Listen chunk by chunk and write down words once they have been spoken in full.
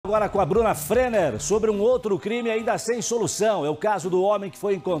agora com a Bruna Frenner sobre um outro crime ainda sem solução. É o caso do homem que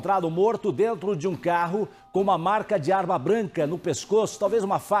foi encontrado morto dentro de um carro com uma marca de arma branca no pescoço, talvez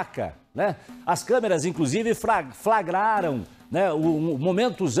uma faca, né? As câmeras, inclusive, flagraram, né,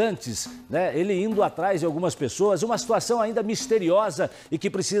 momentos antes, né, ele indo atrás de algumas pessoas. Uma situação ainda misteriosa e que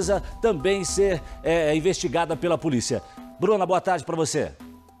precisa também ser investigada pela polícia. Bruna, boa tarde para você.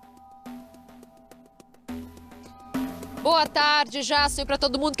 Boa tarde, Jasson, e para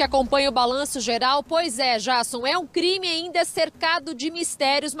todo mundo que acompanha o Balanço Geral. Pois é, Jasson, é um crime ainda cercado de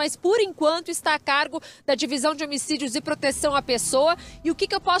mistérios, mas por enquanto está a cargo da Divisão de Homicídios e Proteção à Pessoa. E o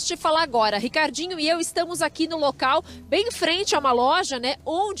que eu posso te falar agora? Ricardinho e eu estamos aqui no local, bem em frente a uma loja, né,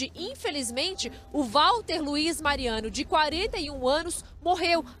 onde, infelizmente, o Walter Luiz Mariano, de 41 anos,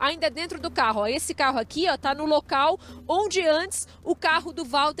 morreu ainda dentro do carro. Esse carro aqui está no local onde antes o carro do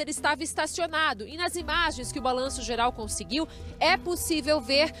Walter estava estacionado. E nas imagens que o Balanço Geral conseguiu, é possível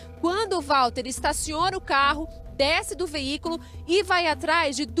ver quando o Walter estaciona o carro, desce do veículo e vai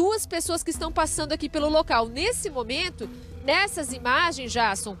atrás de duas pessoas que estão passando aqui pelo local. Nesse momento, nessas imagens,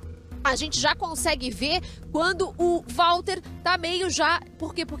 Jasson, a gente já consegue ver quando o Walter tá meio já...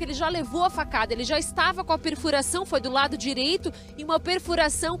 Por quê? Porque ele já levou a facada, ele já estava com a perfuração, foi do lado direito, e uma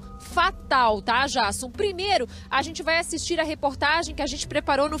perfuração fatal, tá, Jasson? Primeiro, a gente vai assistir a reportagem que a gente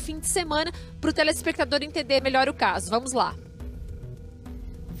preparou no fim de semana para o telespectador entender melhor o caso. Vamos lá.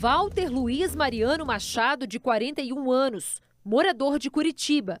 Walter Luiz Mariano Machado, de 41 anos, morador de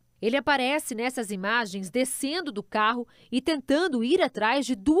Curitiba. Ele aparece nessas imagens descendo do carro e tentando ir atrás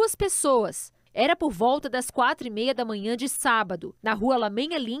de duas pessoas. Era por volta das 4h30 da manhã de sábado, na rua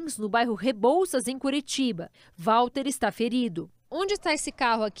Lamenha Lins, no bairro Rebouças, em Curitiba. Walter está ferido. Onde está esse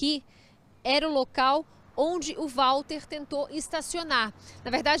carro aqui? Era o local onde o Walter tentou estacionar.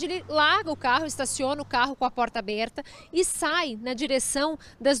 Na verdade, ele larga o carro, estaciona o carro com a porta aberta e sai na direção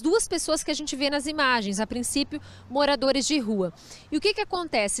das duas pessoas que a gente vê nas imagens, a princípio, moradores de rua. E o que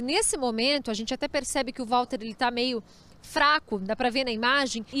acontece? Nesse momento, a gente até percebe que o Walter está meio fraco, dá para ver na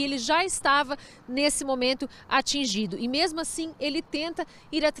imagem, e ele já estava, nesse momento, atingido. E mesmo assim, ele tenta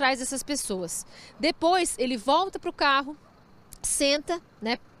ir atrás dessas pessoas. Depois, ele volta para o carro, senta,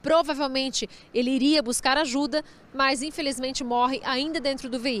 né? Provavelmente ele iria buscar ajuda, mas infelizmente morre ainda dentro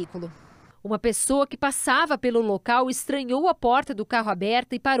do veículo. Uma pessoa que passava pelo local estranhou a porta do carro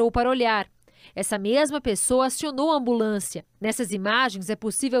aberta e parou para olhar. Essa mesma pessoa acionou a ambulância. Nessas imagens é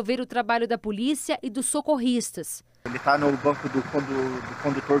possível ver o trabalho da polícia e dos socorristas. Ele está no banco do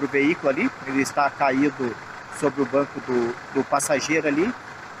condutor do veículo ali, ele está caído sobre o banco do passageiro ali.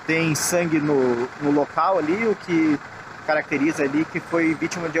 Tem sangue no local ali, o que caracteriza ali que foi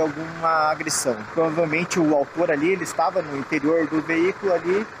vítima de alguma agressão. Provavelmente o autor ali, ele estava no interior do veículo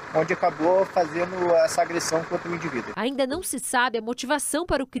ali, onde acabou fazendo essa agressão contra o indivíduo. Ainda não se sabe a motivação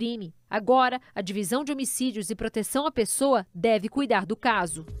para o crime. Agora, a Divisão de Homicídios e Proteção à Pessoa deve cuidar do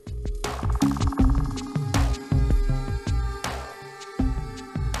caso.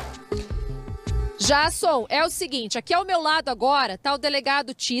 Jasson, é o seguinte, aqui ao meu lado agora tá o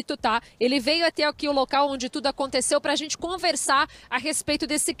delegado Tito, tá? Ele veio até aqui o local onde tudo aconteceu pra gente conversar a respeito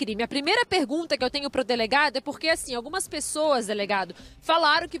desse crime. A primeira pergunta que eu tenho pro delegado é porque, assim, algumas pessoas, delegado,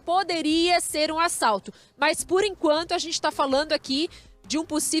 falaram que poderia ser um assalto. Mas, por enquanto, a gente tá falando aqui de um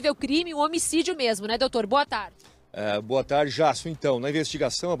possível crime, um homicídio mesmo, né, doutor? Boa tarde. Boa tarde, Jasson. Então, na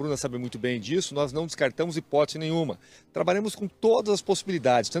investigação, a Bruna sabe muito bem disso, nós não descartamos hipótese nenhuma. Trabalhamos com todas as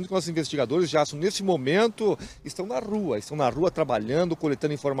possibilidades, tanto que nossos investigadores, Jasson, nesse momento, estão na rua trabalhando,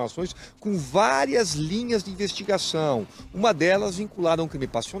 coletando informações com várias linhas de investigação. Uma delas vinculada a um crime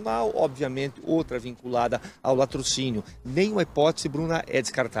passional, obviamente, outra vinculada ao latrocínio. Nenhuma hipótese, Bruna, é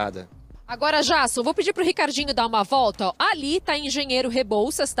descartada. Agora, Jasson, vou pedir pro Ricardinho dar uma volta. Ó. Ali tá Engenheiro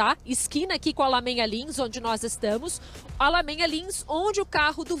Rebouças, tá? Esquina aqui com a Lamenha Lins, onde nós estamos. A Lamenha Lins, onde o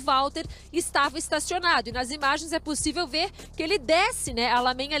carro do Walter estava estacionado. E nas imagens é possível ver que ele desce, né, a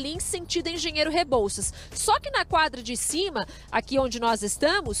Lamenha Lins sentido Engenheiro Rebouças. Só que na quadra de cima, aqui onde nós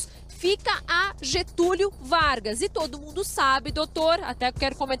estamos, fica a Getúlio Vargas. E todo mundo sabe, doutor, até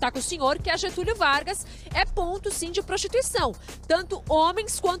quero comentar com o senhor, que a Getúlio Vargas é ponto, sim, de prostituição. Tanto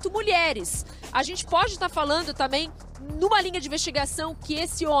homens quanto mulheres. A gente pode estar falando também, numa linha de investigação, que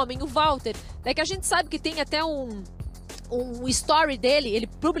esse homem, o Walter, né, que a gente sabe que tem até um story dele, ele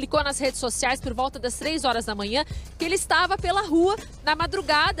publicou nas redes sociais por volta das 3 horas da manhã, que ele estava pela rua na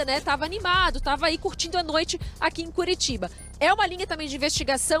madrugada, né? Estava animado, estava aí curtindo a noite aqui em Curitiba. É uma linha também de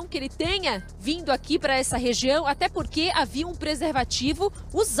investigação que ele tenha vindo aqui para essa região, até porque havia um preservativo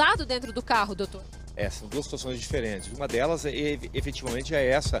usado dentro do carro, doutor. São duas situações diferentes. Uma delas, efetivamente, é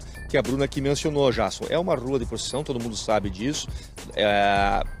essa que a Bruna aqui mencionou, Jason. É uma rua de procissão, todo mundo sabe disso,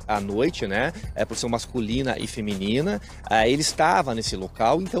 à noite, né? É procissão masculina e feminina. Ele estava nesse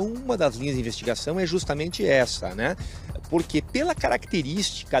local, então uma das linhas de investigação é justamente essa, né? Porque pela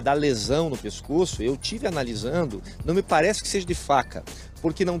característica da lesão no pescoço, eu tive analisando, não me parece que seja de faca,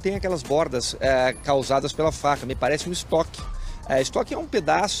 porque não tem aquelas bordas causadas pela faca, me parece um estoque. Estoque é um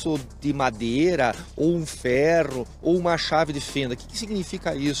pedaço de madeira, ou um ferro, ou uma chave de fenda. O que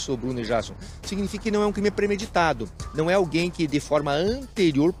significa isso, Bruno e Jason? Significa que não é um crime premeditado. Não é alguém que de forma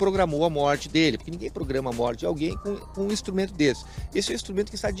anterior programou a morte dele. Porque ninguém programa a morte de alguém com um instrumento desse. Esse é um instrumento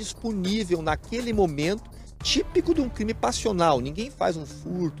que está disponível naquele momento, típico de um crime passional. Ninguém faz um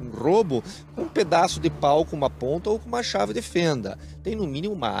furto, um roubo com um pedaço de pau com uma ponta ou com uma chave de fenda. Tem no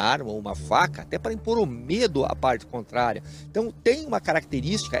mínimo uma arma ou uma faca, até para impor o medo à parte contrária. Então tem uma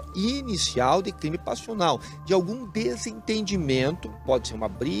característica inicial de crime passional, de algum desentendimento, pode ser uma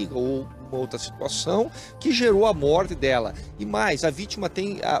briga ou uma outra situação que gerou a morte dela. E mais, a vítima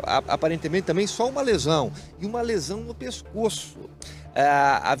tem aparentemente também só uma lesão, e uma lesão no pescoço.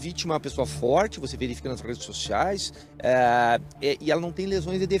 A vítima é uma pessoa forte, você verifica nas redes sociais, e ela não tem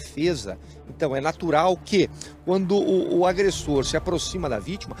lesões de defesa. Então é natural que quando o agressor se aproxima da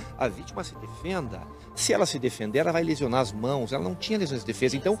vítima, a vítima se defenda. Se ela se defender, ela vai lesionar as mãos, ela não tinha lesões de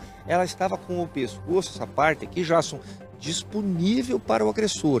defesa. Então ela estava com o pescoço, essa parte aqui, Jason, disponível para o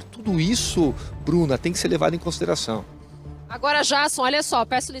agressor. Tudo isso, Bruna, tem que ser levado em consideração. Agora, Jason, olha só,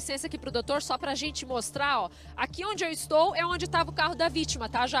 peço licença aqui pro doutor, só pra gente mostrar, ó. Aqui onde eu estou é onde estava o carro da vítima,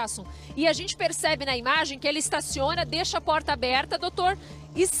 tá, Jason? E a gente percebe na imagem que ele estaciona, deixa a porta aberta, doutor,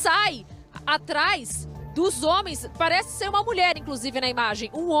 e sai atrás dos homens. Parece ser uma mulher, inclusive, na imagem.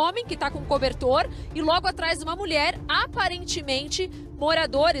 Um homem que tá com cobertor e logo atrás uma mulher, aparentemente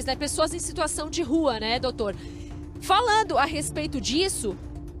moradores, né? Pessoas em situação de rua, né, doutor? Falando a respeito disso,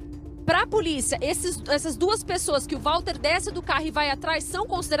 para a polícia, essas duas pessoas que o Walter desce do carro e vai atrás são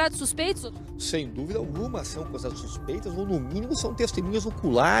considerados suspeitos? Sem dúvida alguma, são consideradas suspeitas ou no mínimo são testemunhas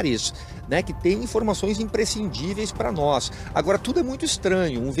oculares, né, que têm informações imprescindíveis para nós. Agora, tudo é muito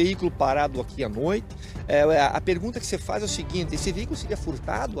estranho, um veículo parado aqui à noite, a pergunta que você faz é o seguinte: esse veículo seria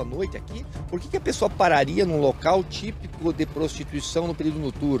furtado à noite aqui? Por que a pessoa pararia num local típico de prostituição no período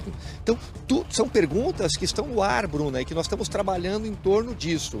noturno? Então, são perguntas que estão no ar, Bruna, e que nós estamos trabalhando em torno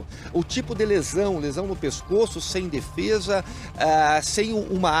disso. O tipo de lesão no pescoço, sem defesa, sem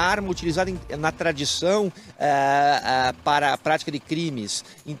uma arma utilizada na tradição para a prática de crimes.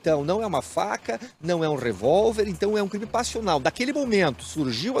 Então, não é uma faca, não é um revólver, então é um crime passional. Daquele momento,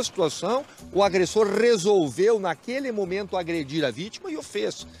 surgiu a situação, o agressor resolveu, naquele momento, agredir a vítima e o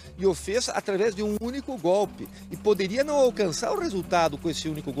fez. E o fez através de um único golpe. E poderia não alcançar o resultado com esse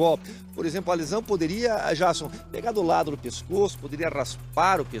único golpe. Por exemplo, a lesão poderia, Jason, pegar do lado do pescoço, poderia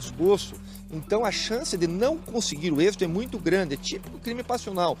raspar o pescoço. Então a chance de não conseguir o êxito é muito grande, é típico crime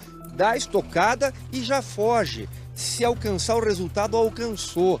passional. Dá a estocada e já foge. Se alcançar o resultado,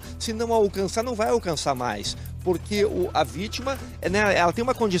 alcançou. Se não alcançar, não vai alcançar mais. Porque a vítima, né, ela tem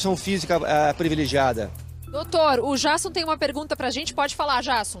uma condição física privilegiada. Doutor, o Jason tem uma pergunta pra gente, pode falar,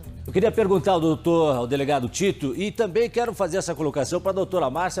 Jason. Eu queria perguntar ao delegado Tito, e também quero fazer essa colocação para a doutora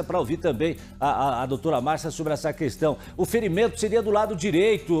Márcia, para ouvir também a doutora Márcia sobre essa questão. O ferimento seria do lado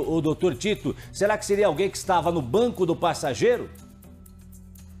direito, o doutor Tito. Será que seria alguém que estava no banco do passageiro?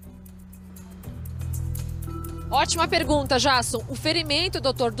 Ótima pergunta, Jason. O ferimento,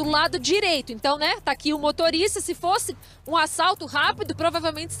 doutor, do lado direito. Então, né, tá aqui o motorista. Se fosse um assalto rápido,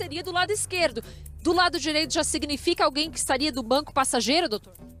 provavelmente seria do lado esquerdo. Do lado direito já significa alguém que estaria do banco passageiro,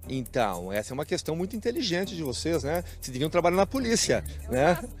 doutor? Então, essa é uma questão muito inteligente de vocês, né? Vocês deviam trabalhar na polícia,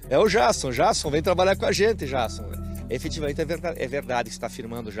 né? É o Jason. Jason, vem trabalhar com a gente, Jason. Efetivamente é verdade que está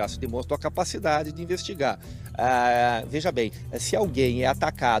afirmando, Jason, demonstra a capacidade de investigar. Veja bem, se alguém é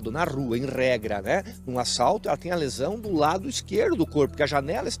atacado na rua, em regra, né, num assalto, ela tem a lesão do lado esquerdo do corpo, porque a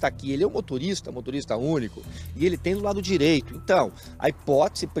janela está aqui, ele é o motorista único, e ele tem do lado direito. Então, a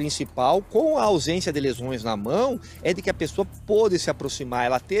hipótese principal, com a ausência de lesões na mão, é de que a pessoa pôde se aproximar,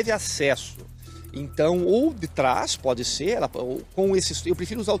 ela teve acesso. Então, ou de trás, pode ser, com esse, eu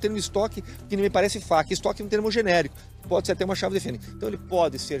prefiro usar o termo estoque, que não me parece faca. Estoque é um termo genérico, pode ser até uma chave de fenda. Então, ele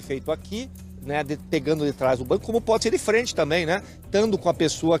pode ser feito aqui, né, pegando de trás do banco, como pode ser de frente também, né? Estando com a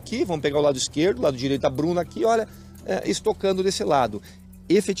pessoa aqui, vamos pegar o lado esquerdo, o lado direito da Bruna aqui, olha, estocando desse lado.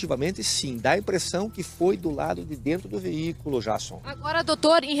 efetivamente, sim, dá a impressão que foi do lado de dentro do veículo, Jason. Agora,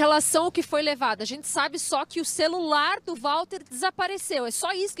 doutor, em relação ao que foi levado, a gente sabe só que o celular do Walter desapareceu. É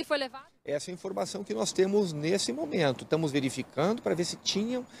só isso que foi levado? Essa é a informação que nós temos nesse momento. Estamos verificando para ver se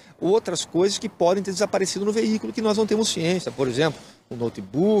tinham outras coisas que podem ter desaparecido no veículo que nós não temos ciência. Por exemplo, um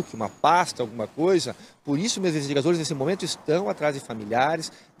notebook, uma pasta, alguma coisa. Por isso, meus investigadores, nesse momento, estão atrás de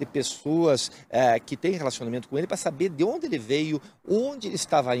familiares, de pessoas que têm relacionamento com ele, para saber de onde ele veio, onde ele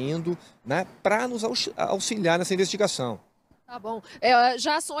estava indo, né, para nos auxiliar nessa investigação. Tá bom.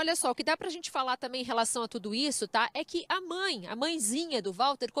 Jason, olha só, o que dá pra gente falar também em relação a tudo isso, tá? É que a mãezinha do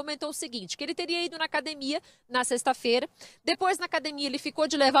Walter comentou o seguinte, que ele teria ido na academia na sexta-feira, depois na academia ele ficou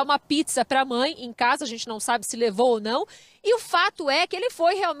de levar uma pizza pra mãe em casa, a gente não sabe se levou ou não, e o fato é que ele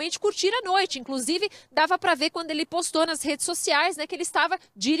foi realmente curtir a noite, inclusive dava pra ver quando ele postou nas redes sociais, né, que ele estava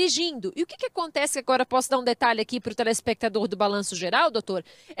dirigindo. E o que acontece, que agora posso dar um detalhe aqui pro telespectador do Balanço Geral, doutor,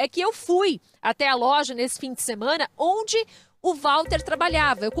 é que eu fui até a loja nesse fim de semana, onde o Walter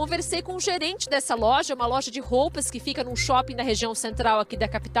trabalhava. Eu conversei com o gerente dessa loja, uma loja de roupas que fica num shopping na região central aqui da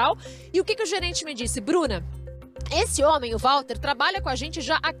capital. E o que o gerente me disse? Bruna, esse homem, o Walter, trabalha com a gente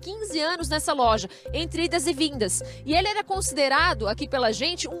já há 15 anos nessa loja, entre idas e vindas. E ele era considerado aqui pela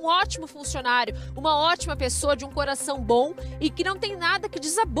gente um ótimo funcionário, uma ótima pessoa de um coração bom e que não tem nada que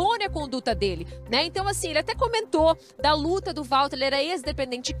desabone a conduta dele, né? Então, assim, ele até comentou da luta do Walter, ele era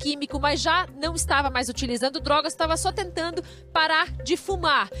ex-dependente químico, mas já não estava mais utilizando drogas, estava só tentando parar de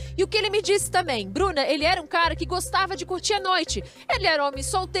fumar. E o que ele me disse também, Bruna, ele era um cara que gostava de curtir a noite. Ele era homem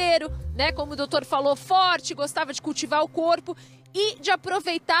solteiro, né? Como o doutor falou, forte, gostava de cultivar o corpo e de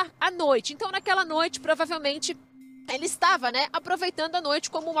aproveitar a noite. Então, naquela noite, provavelmente, ele estava, né, aproveitando a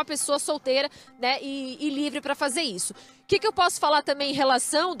noite como uma pessoa solteira, né, e livre para fazer isso. O que eu posso falar também em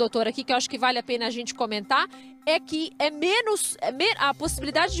relação, doutor, aqui, que eu acho que vale a pena a gente comentar, é que a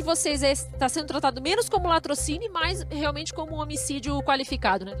possibilidade de vocês estar sendo tratado menos como latrocínio e mais realmente como um homicídio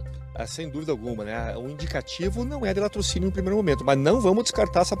qualificado, né, doutor? Sem dúvida alguma, né? O indicativo não é de latrocínio no primeiro momento, mas não vamos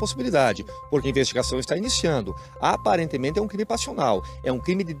descartar essa possibilidade, porque a investigação está iniciando. Aparentemente é um crime passional, é um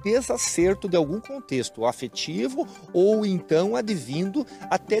crime de desacerto de algum contexto afetivo ou então advindo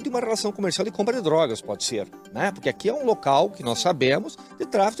até de uma relação comercial de compra de drogas, pode ser, né? Porque aqui é um local que nós sabemos de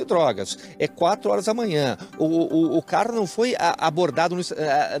tráfico de drogas. É 4 horas da manhã, o carro não foi abordado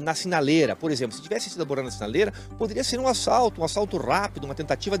na sinaleira, por exemplo. Se tivesse sido abordado na sinaleira, poderia ser um assalto rápido, uma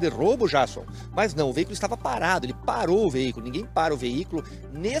tentativa de roubo, Jason. Mas não, o veículo estava parado, ele parou o veículo. Ninguém para o veículo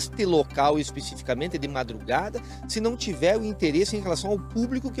neste local especificamente de madrugada se não tiver o interesse em relação ao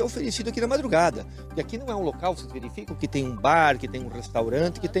público que é oferecido aqui na madrugada. Porque aqui não é um local, vocês verificam, que tem um bar, que tem um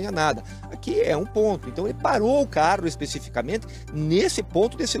restaurante, que tenha nada. Aqui é um ponto. Então ele parou o carro especificamente nesse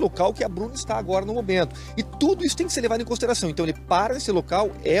ponto desse local que a Bruna está agora no momento. E tudo isso tem que ser levado em consideração. Então ele para nesse local,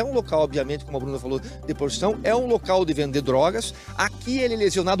 é um local, obviamente, como a Bruna falou, de prostituição, é um local de vender drogas. Aqui ele é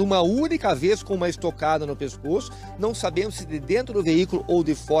lesionado uma única vez com uma estocada no pescoço. Não sabemos se de dentro do veículo ou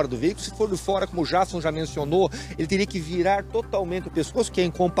de fora do veículo. Se for de fora, como o Jason já mencionou, ele teria que virar totalmente o pescoço, que é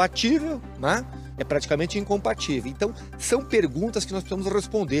incompatível, né? É praticamente incompatível. Então, são perguntas que nós precisamos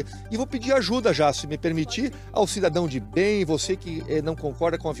responder. E vou pedir ajuda, já, se me permitir, ao cidadão de bem, você que não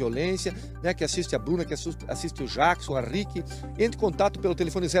concorda com a violência, né, que assiste a Bruna, que assiste o Jackson, a Rick, entre em contato pelo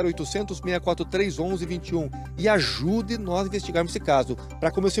telefone 0800 643 1121 e ajude nós a investigarmos esse caso.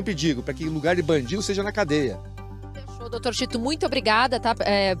 Para, como eu sempre digo, para que o lugar de bandido seja na cadeia. Doutor Tito, muito obrigada, tá,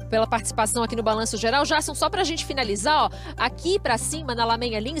 pela participação aqui no Balanço Geral. Jason, só pra gente finalizar, ó, aqui pra cima, na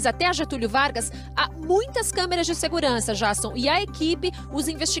Lamenha Lins, até a Getúlio Vargas, há muitas câmeras de segurança, Jason. E a equipe, os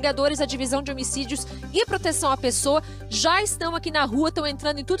investigadores, a Divisão de Homicídios e Proteção à Pessoa já estão aqui na rua, estão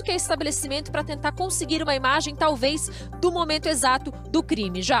entrando em tudo que é estabelecimento para tentar conseguir uma imagem, talvez, do momento exato do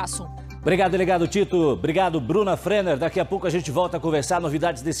crime. Jason. Obrigado, delegado Tito. Obrigado, Bruna Frenner. Daqui a pouco a gente volta a conversar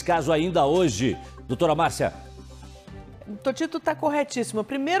novidades desse caso ainda hoje. Doutora Márcia. O Tito está corretíssimo. O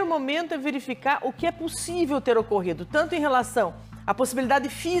primeiro momento é verificar o que é possível ter ocorrido, tanto em relação à possibilidade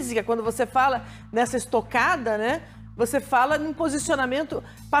física, quando você fala nessa estocada, né? Você fala num posicionamento,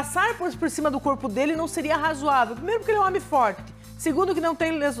 passar por cima do corpo dele não seria razoável. Primeiro, porque ele é um homem forte. Segundo, que não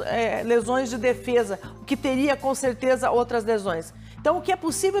tem lesões de defesa, o que teria com certeza outras lesões. Então, o que é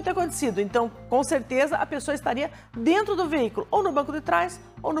possível ter acontecido? Então, com certeza, a pessoa estaria dentro do veículo, ou no banco de trás,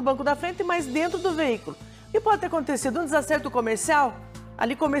 ou no banco da frente, mas dentro do veículo. E pode ter acontecido um desacerto comercial,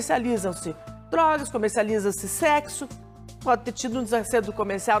 ali comercializam-se drogas, comercializa-se sexo, pode ter tido um desacerto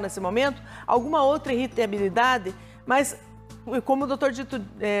comercial nesse momento, alguma outra irritabilidade, mas como o doutor Tito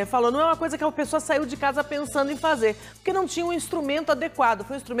falou, não é uma coisa que a pessoa saiu de casa pensando em fazer, porque não tinha um instrumento adequado,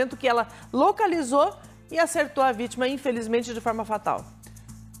 foi um instrumento que ela localizou e acertou a vítima, infelizmente, de forma fatal.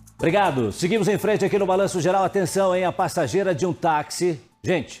 Obrigado. Seguimos em frente aqui no Balanço Geral. Atenção, hein? A passageira de um táxi.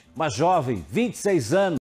 Gente, uma jovem, 26 anos.